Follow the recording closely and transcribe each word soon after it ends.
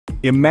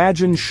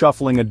Imagine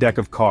shuffling a deck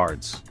of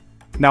cards.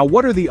 Now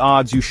what are the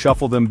odds you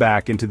shuffle them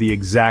back into the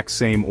exact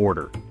same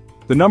order?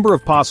 The number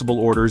of possible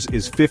orders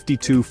is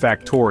 52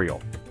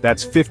 factorial.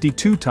 That's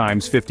 52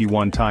 times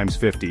 51 times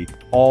 50,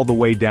 all the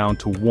way down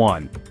to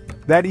 1.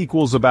 That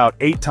equals about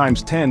 8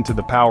 times 10 to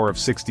the power of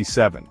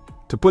 67.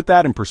 To put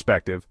that in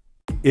perspective,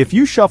 if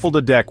you shuffled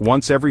a deck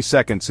once every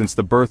second since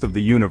the birth of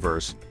the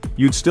universe,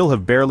 you'd still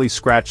have barely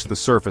scratched the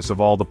surface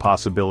of all the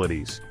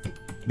possibilities.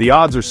 The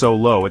odds are so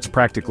low it's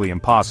practically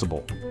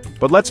impossible.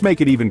 But let's make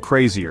it even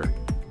crazier.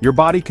 Your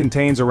body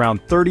contains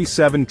around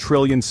 37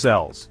 trillion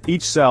cells.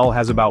 Each cell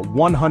has about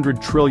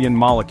 100 trillion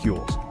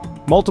molecules.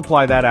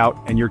 Multiply that out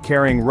and you're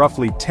carrying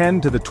roughly 10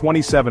 to the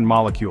 27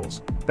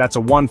 molecules. That's a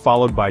 1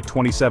 followed by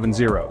 27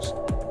 zeros.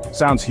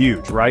 Sounds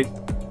huge, right?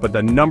 But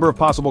the number of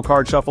possible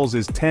card shuffles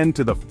is 10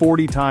 to the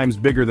 40 times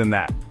bigger than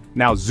that.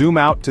 Now zoom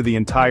out to the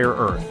entire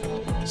Earth.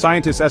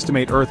 Scientists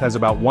estimate Earth has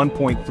about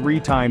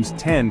 1.3 times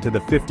 10 to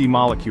the 50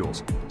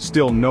 molecules.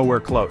 Still nowhere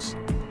close.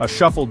 A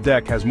shuffled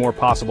deck has more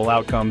possible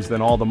outcomes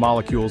than all the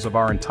molecules of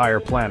our entire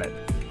planet.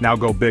 Now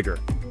go bigger.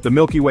 The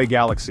Milky Way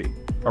galaxy.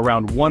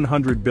 Around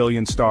 100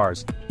 billion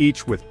stars,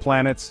 each with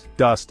planets,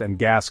 dust and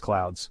gas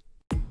clouds.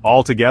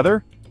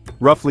 Altogether,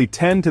 roughly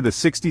 10 to the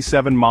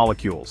 67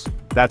 molecules.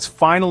 That's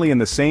finally in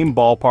the same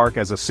ballpark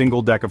as a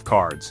single deck of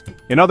cards.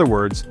 In other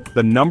words,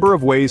 the number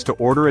of ways to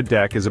order a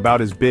deck is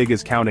about as big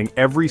as counting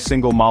every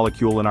single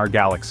molecule in our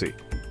galaxy.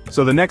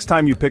 So the next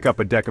time you pick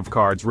up a deck of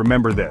cards,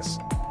 remember this.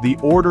 The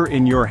order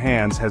in your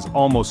hands has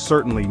almost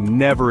certainly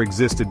never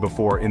existed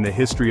before in the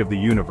history of the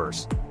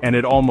universe, and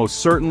it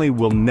almost certainly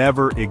will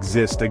never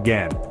exist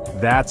again.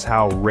 That's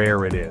how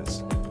rare it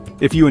is.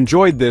 If you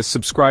enjoyed this,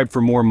 subscribe for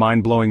more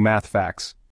mind-blowing math facts.